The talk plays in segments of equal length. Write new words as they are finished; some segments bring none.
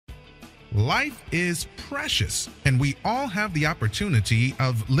Life is precious, and we all have the opportunity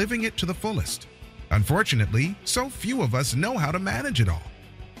of living it to the fullest. Unfortunately, so few of us know how to manage it all.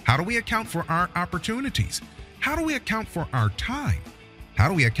 How do we account for our opportunities? How do we account for our time? How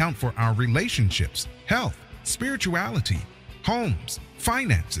do we account for our relationships, health, spirituality, homes,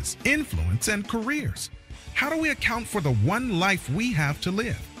 finances, influence, and careers? How do we account for the one life we have to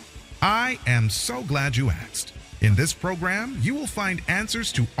live? I am so glad you asked. In this program, you will find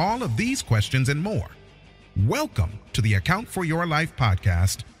answers to all of these questions and more. Welcome to the Account for Your Life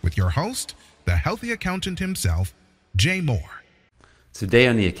podcast with your host, the healthy accountant himself, Jay Moore. Today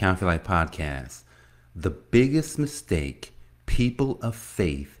on the Account for Your Life podcast, the biggest mistake people of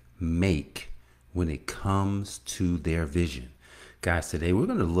faith make when it comes to their vision. Guys, today we're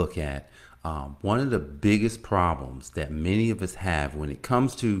going to look at one of the biggest problems that many of us have when it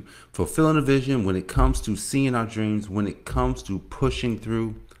comes to fulfilling a vision, when it comes to seeing our dreams, when it comes to pushing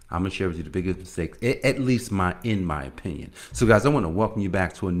through. I'm going to share with you the biggest mistakes, at least in my opinion. So guys, I want to welcome you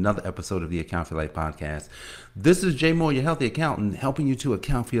back to another episode of the Account for Your Life podcast. This is Jay Moore, your healthy accountant, helping you to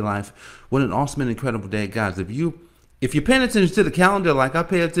account for your life. What an awesome and incredible day, guys. If you're paying attention to the calendar like I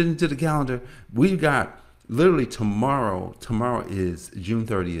pay attention to the calendar, we've got literally tomorrow is June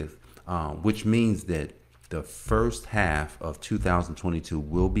 30th. Which means that the first half of 2022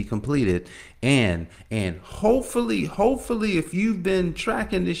 will be completed, and hopefully, if you've been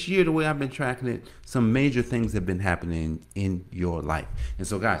tracking this year the way I've been tracking it, some major things have been happening in your life. And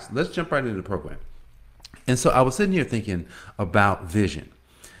so, guys, let's jump right into the program. And so, I was sitting here thinking about vision.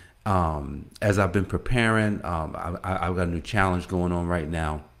 As I've been preparing, I've got a new challenge going on right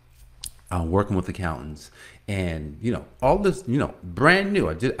now. I'm working with accountants, and all this, brand new.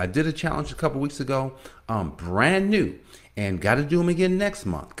 I did a challenge a couple weeks ago, brand new, and got to do them again next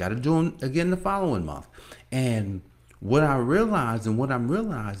month. Got to do them again the following month. And what I realized, and what I'm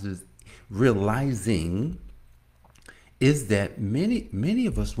realizing, is that many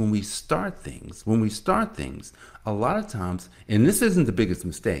of us, when we start things, a lot of times, and this isn't the biggest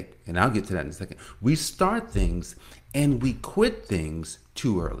mistake, and I'll get to that in a second. We start things and we quit things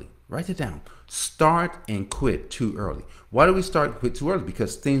too early. Write it down. Start and quit too early. Why do we start and quit too early?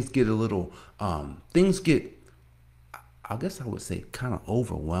 Because things get a little, I guess I would say, kind of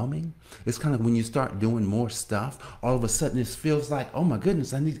overwhelming. It's kind of when you start doing more stuff, all of a sudden it feels like, oh my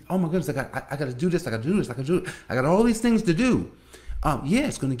goodness, I got to do this, I got all these things to do.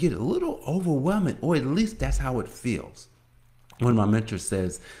 It's going to get a little overwhelming, or at least that's how it feels. One of my mentors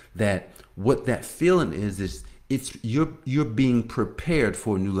says that what that feeling is you're being prepared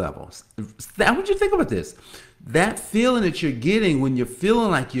for new levels. I want you to think about this. That feeling that you're getting when you're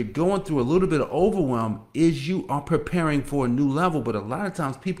feeling like you're going through a little bit of overwhelm is you are preparing for a new level. But a lot of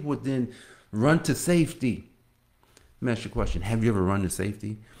times people would then run to safety. Let me ask you a question. Have you ever run to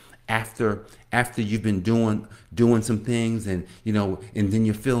safety? After you've been doing some things, and and then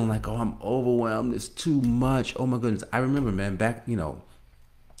you're feeling like, oh, I'm overwhelmed. It's too much. Oh my goodness. I remember, man, back,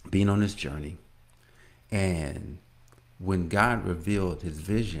 being on this journey. And when God revealed his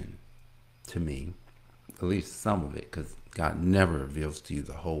vision to me, at least some of it, because God never reveals to you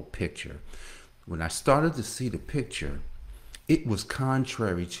the whole picture. When I started to see the picture, it was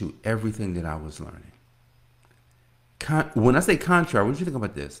contrary to everything that I was learning. When I say contrary, what do you think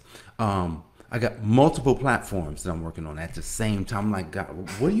about this? I got multiple platforms that I'm working on at the same time. I'm like, God,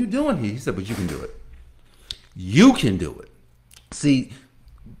 what are you doing here? He said, but you can do it. You can do it. See,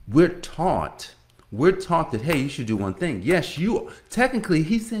 we're taught that, hey, you should do one thing. Yes, technically,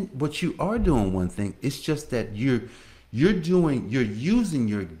 he said, but you are doing one thing. It's just that you're using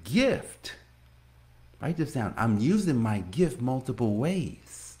your gift. Write this down. I'm using my gift multiple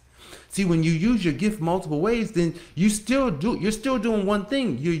ways. See, when you use your gift multiple ways, then you're still doing one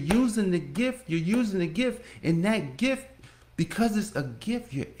thing. You're using the gift, and that gift, because it's a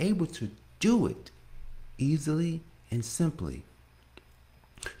gift, you're able to do it easily and simply.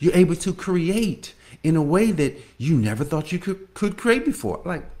 You're able to create in a way that you never thought you could create before.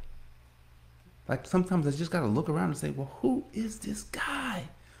 Like sometimes I just got to look around and say, well, who is this guy?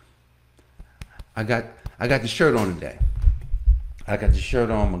 I got the shirt on today. I got the shirt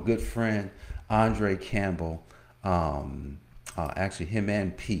on. My good friend, Andre Campbell, actually him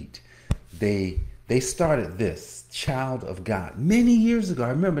and Pete, they started this Child of God many years ago. I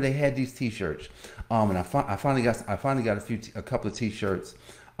remember they had these T-shirts, and I finally got a couple of T-shirts,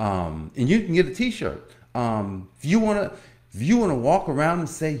 and you can get a T-shirt. If you wanna walk around and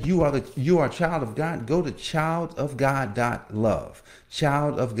say you are a child of God, go to childofgod.love,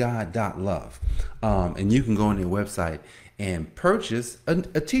 childofgod.love, and you can go on their website and purchase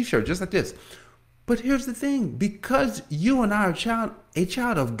a T-shirt just like this. But here's the thing, because you and I are a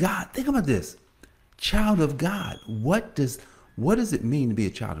child of God. Think about this. Child of God. What does it mean to be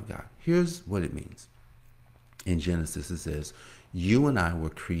a child of God? Here's what it means. In Genesis, it says, you and I were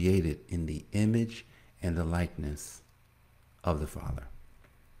created in the image and the likeness of the Father.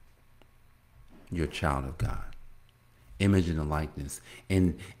 You're a child of God. Image and the likeness.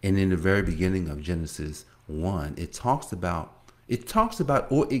 And in the very beginning of Genesis 1, it talks about,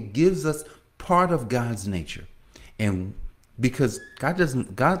 or it gives us part of God's nature. And because God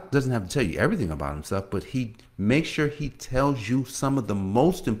doesn't have to tell you everything about himself, but he makes sure he tells you some of the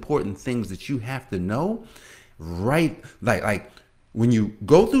most important things that you have to know, right? Like when you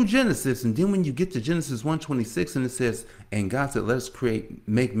go through Genesis, and then when you get to Genesis 1:26, and it says, and God said, let us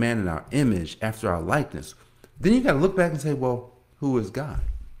make man in our image after our likeness. Then you got to look back and say, well, who is God?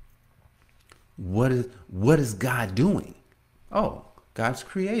 What is God doing? Oh, God's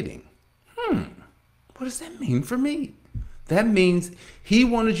creating. What does that mean for me? That means he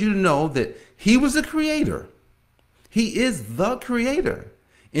wanted you to know that he was a creator. He is the creator.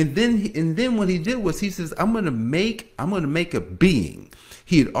 And then what he did was he says, I'm going to make a being.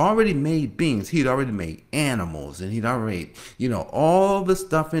 He had already made beings. He had already made animals, and he'd already, all the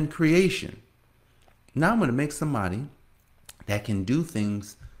stuff in creation. Now I'm going to make somebody that can do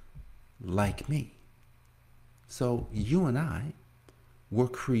things like me. So you and I were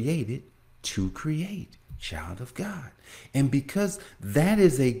created to create, child of God. And because that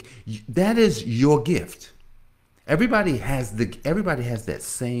is your gift. Everybody has that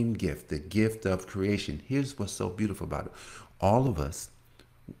same gift, the gift of creation. Here's what's so beautiful about it. All of us,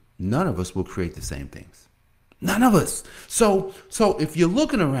 none of us will create the same things. None of us. So if you're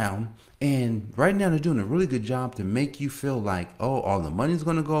looking around, and right now they're doing a really good job to make you feel like, oh, all the money's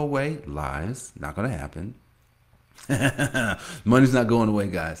going to go away. Lies. Not going to happen. Money's not going away,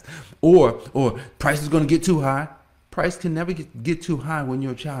 guys. Or price is going to get too high. Price can never get too high when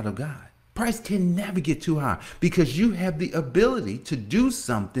you're a child of God. Price can never get too high because you have the ability to do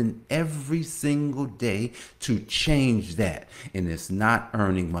something every single day to change that. And it's not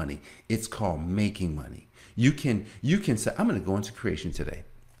earning money. It's called making money. You can say, I'm going to go into creation today.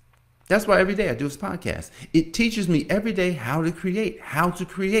 That's why every day I do this podcast. It teaches me every day how to create, how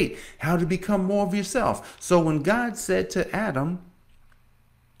to become more of yourself. So when God said to Adam,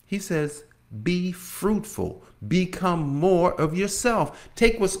 he says, be fruitful, become more of yourself.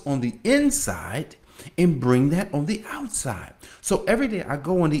 Take what's on the inside and bring that on the outside. So every day I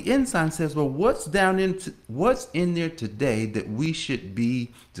go on the inside and says, well, what's in there today that we should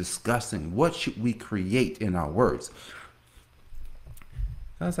be discussing? What should we create in our words?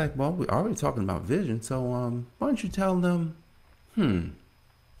 I was like, well, we're already talking about vision, so why don't you tell them, the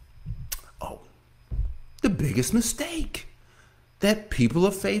biggest mistake that people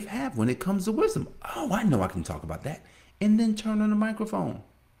of faith have when it comes to wisdom. Oh, I know I can talk about that. And then turn on the microphone.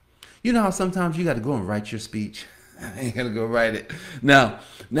 You know how sometimes you got to go and write your speech? You got to go write it. Now,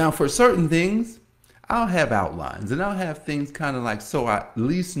 for certain things, I'll have outlines, and I'll have things kind of like, so I at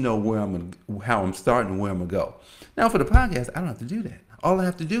least know how I'm starting and where I'm going to go. Now, for the podcast, I don't have to do that. All I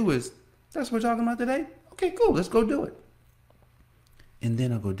have to do is, that's what we're talking about today? Okay, cool, let's go do it. And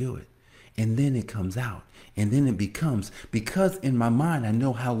then I'll go do it. And then it comes out. And then it becomes, because in my mind, I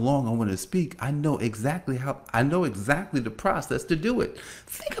know how long I want to speak. I know exactly the process to do it.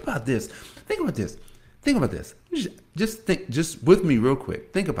 Think about this. Just with me real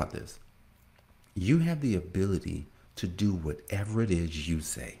quick. Think about this. You have the ability to do whatever it is you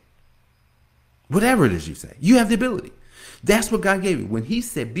say. Whatever it is you say. You have the ability. That's what God gave you. When he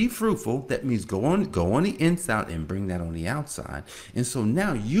said, be fruitful, that means go on the inside and bring that on the outside. And so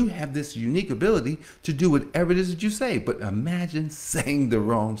now you have this unique ability to do whatever it is that you say. But imagine saying the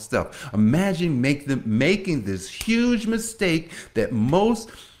wrong stuff. Imagine making this huge mistake that most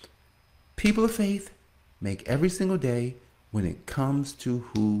people of faith make every single day when it comes to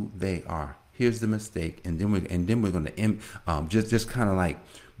who they are. Here's the mistake. And then we're going to just kind of like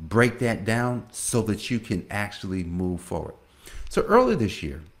break that down so that you can actually move forward. So earlier this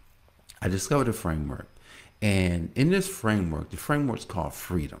year, I discovered a framework. And in this framework, the framework's called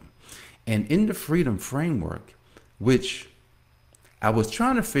Freedom. And in the Freedom framework, which I was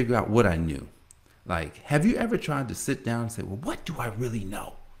trying to figure out what I knew. Like, have you ever tried to sit down and say, well, what do I really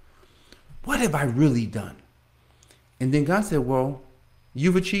know? What have I really done? And then God said, well,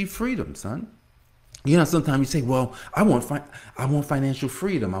 you've achieved freedom, son. You know, sometimes you say, well, I want financial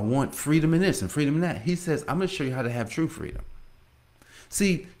freedom. I want freedom in this and freedom in that. He says, I'm going to show you how to have true freedom.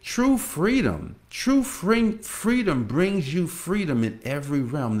 See, freedom brings you freedom in every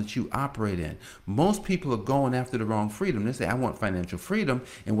realm that you operate in. Most people are going after the wrong freedom. They say, I want financial freedom.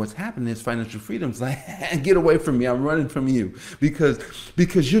 And what's happening is financial freedom's like, get away from me. I'm running from you because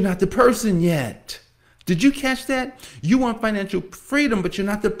you're not the person yet. Did you catch that? You want financial freedom, but you're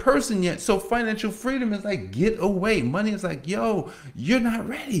not the person yet. So financial freedom is like, get away. Money is like, yo, you're not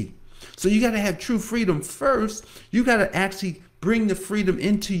ready. So you got to have true freedom first. You got to actually bring the freedom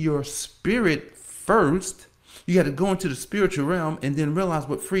into your spirit first. You got to go into the spiritual realm and then realize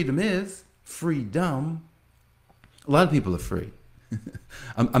what freedom is. Freedom. A lot of people are free.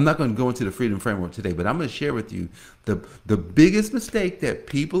 I'm not going to go into the freedom framework today, but I'm going to share with you the biggest mistake that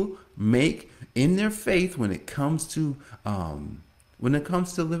people make in their faith when it comes to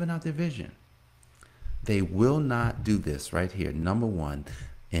living out their vision. They will not do this right here. Number one,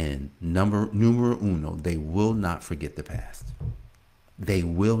 and numero uno, they will not forget the past. They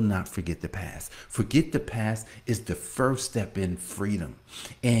will not forget the past. Forget the past is the first step in freedom.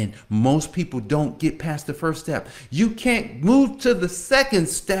 And most people don't get past the first step. You can't move to the second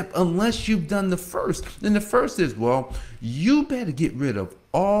step unless you've done the first. And the first is, well, you better get rid of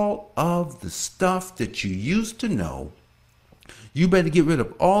all of the stuff that you used to know. You better get rid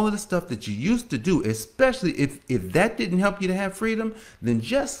of all of the stuff that you used to do, especially if that didn't help you to have freedom, then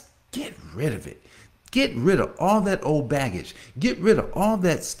just get rid of it. Get rid of all that old baggage. Get rid of all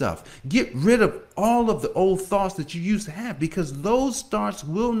that stuff. Get rid of all of the old thoughts that you used to have, because those thoughts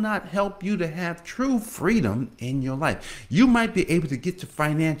will not help you to have true freedom in your life. You might be able to get to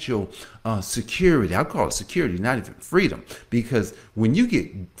financial security. I'll call it security, not even freedom, because when you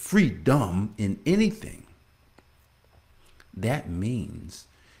get freedom in anything, that means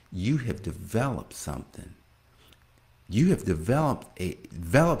you have developed something. You have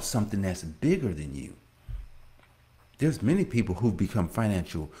developed something that's bigger than you. There's many people who've become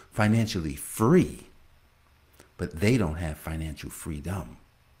financially free, but they don't have financial freedom.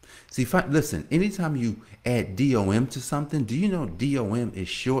 See, listen, anytime you add DOM to something, do you know DOM is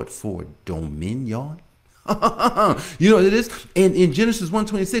short for dominion? You know what it is? And in Genesis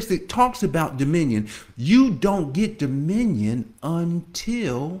 1:26, it talks about dominion. You don't get dominion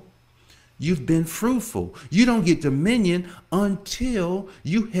until you've been fruitful. You don't get dominion until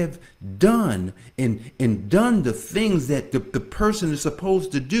you have done and done the things that the person is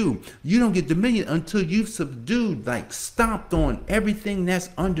supposed to do. You don't get dominion until you've subdued, like stomped on everything that's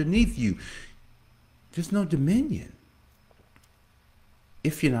underneath you. There's no dominion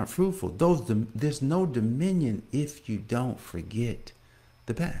if you're not fruitful. There's no dominion if you don't forget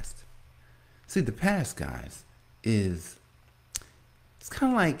the past. See, the past, guys, it's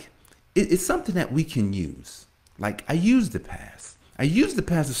kind of like, it's something that we can use. Like, I use the past. I use the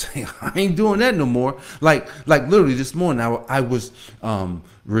past to say, I ain't doing that no more. Like literally this morning, I was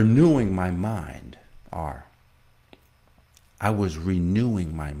renewing my mind. I was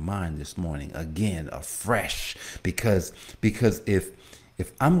renewing my mind this morning again, afresh, because if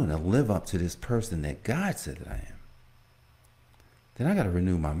I'm going to live up to this person that God said that I am, then I got to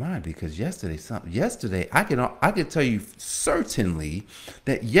renew my mind, because yesterday I can tell you certainly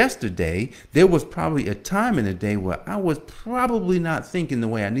that yesterday there was probably a time in the day where I was probably not thinking the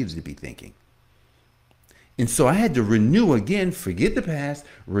way I needed to be thinking. And so I had to renew again, forget the past,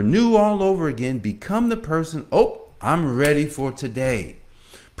 renew all over again, become the person. Oh, I'm ready for today.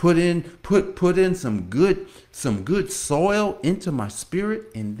 Put in some good soil into my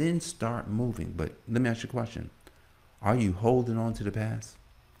spirit, and then start moving. But let me ask you a question. Are you holding on to the past?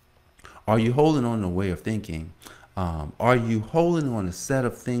 Are you holding on to a way of thinking? Are you holding on a set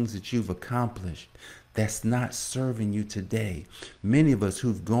of things that you've accomplished that's not serving you today? Many of us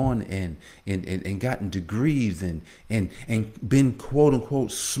who've gone and gotten degrees and been quote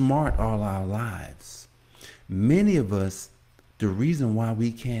unquote smart all our lives. Many of us, the reason why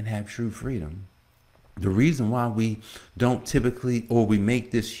we can't have true freedom, the reason why we don't typically, or we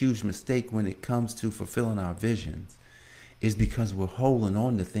make this huge mistake when it comes to fulfilling our visions, is because we're holding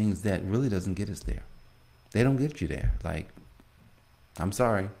on to things that really doesn't get us there. They don't get you there. Like, I'm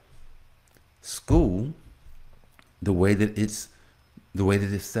sorry, school, the way that it's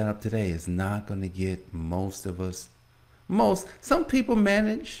set up today is not going to get most of us. Some people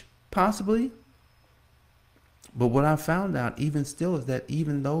manage, possibly. But what I found out even still is that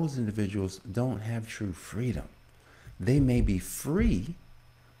even those individuals don't have true freedom. They may be free,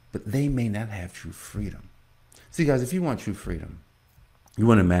 but they may not have true freedom. See, guys, if you want true freedom, you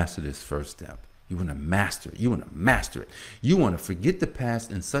want to master this first step. You want to master it. You want to master it. You want to forget the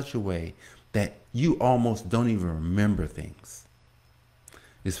past in such a way that you almost don't even remember things.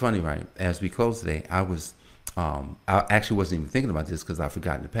 It's funny, right? As we close today, I was I actually wasn't even thinking about this because I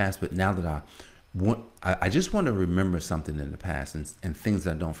forgot in the past, but now that I just want to remember something in the past and things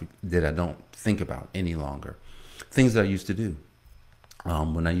that I don't think about any longer, things that I used to do.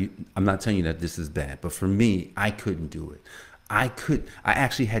 I'm not telling you that this is bad, but for me, I couldn't do it. I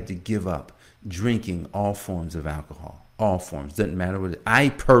actually had to give up drinking all forms of alcohol, all forms. Doesn't matter what I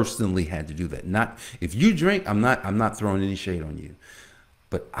personally had to do that. Not if you drink, I'm not throwing any shade on you,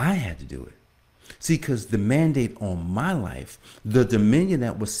 but I had to do it. See, because the mandate on my life, the dominion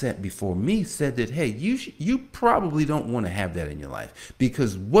that was set before me said that, hey, you probably don't want to have that in your life,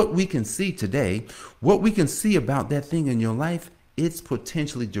 because what we can see today, what we can see about that thing in your life, it's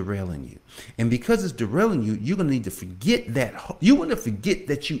potentially derailing you. And because it's derailing you, you're going to need to forget that. You want to forget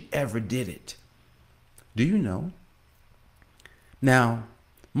that you ever did it. Do you know? Now,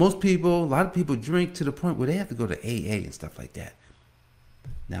 a lot of people drink to the point where they have to go to AA and stuff like that.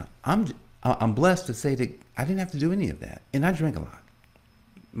 Now, I'm blessed to say that I didn't have to do any of that. And I drank a lot.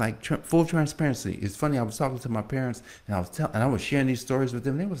 Like full transparency. It's funny, I was talking to my parents and I was sharing these stories with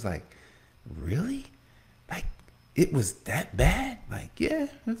them. They was like, really? Like, it was that bad? Like, yeah,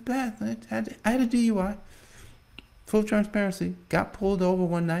 it's bad. I had a DUI. Full transparency. Got pulled over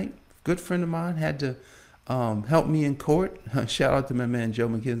one night. Good friend of mine had to help me in court. Shout out to my man Joe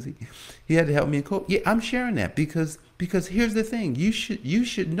McKenzie. He had to help me in court. Yeah, I'm sharing that because here's the thing. You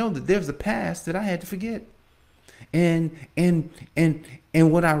should know that there's a past that I had to forget. And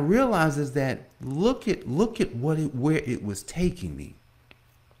what I realized is that look at where it was taking me.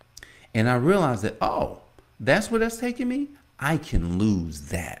 And I realized that, oh, that's where that's taking me. I can lose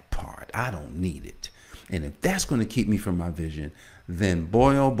that part. I don't need it. And if that's going to keep me from my vision, then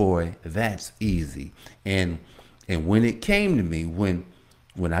boy, oh boy, that's easy. And when it came to me,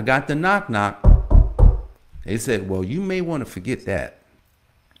 when I got the knock, they said, well, you may want to forget that.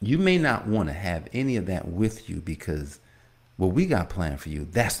 You may not want to have any of that with you because what we got planned for you,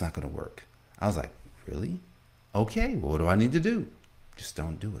 that's not going to work. I was like, really? Okay, well, what do I need to do? Just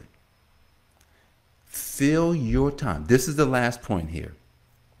don't do it. Fill your time. This is the last point here.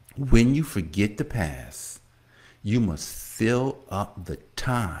 When you forget the past, you must fill up the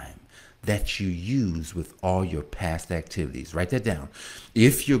time that you use with all your past activities. Write that down.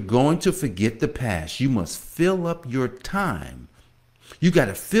 If you're going to forget the past, you must fill up your time. You got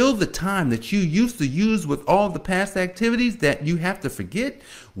to fill the time that you used to use with all the past activities that you have to forget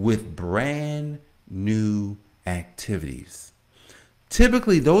with brand new activities.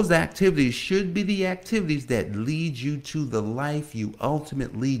 Typically, those activities should be the activities that lead you to the life you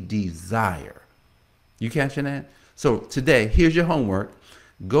ultimately desire. You catching that? So today, here's your homework.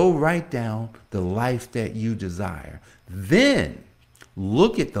 Go write down the life that you desire. Then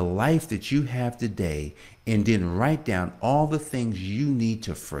look at the life that you have today and then write down all the things you need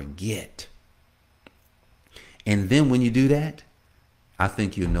to forget. And then when you do that, I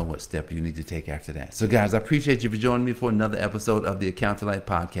think you'll know what step you need to take after that. So guys, I appreciate you for joining me for another episode of the Account for Life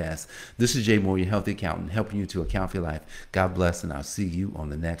podcast. This is Jay Moore, your healthy accountant, helping you to account for your life. God bless, and I'll see you on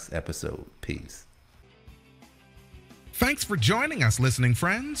the next episode. Peace. Thanks for joining us, listening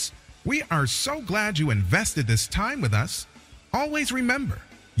friends. We are so glad you invested this time with us. Always remember,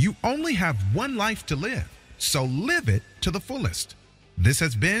 you only have one life to live, so live it to the fullest. This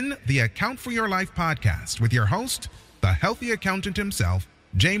has been the Account for Your Life podcast with your host, the healthy accountant himself,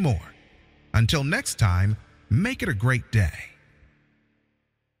 Jay Moore. Until next time, make it a great day.